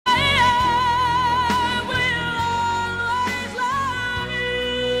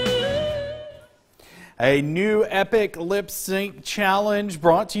A new epic lip sync challenge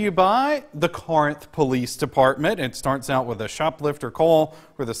brought to you by the Corinth Police Department. It starts out with a shoplifter call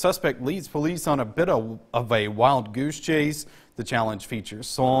where the suspect leads police on a bit of a wild goose chase. The challenge features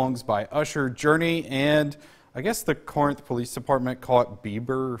songs by Usher, Journey, and I guess the Corinth Police Department caught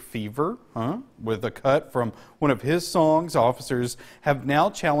Bieber Fever, with a cut from one of his songs. Officers have now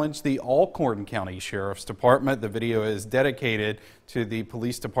challenged the Alcorn County Sheriff's Department. The video is dedicated to the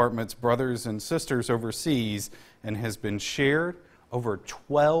police department's brothers and sisters overseas and has been shared over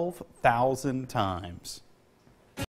 12,000 times.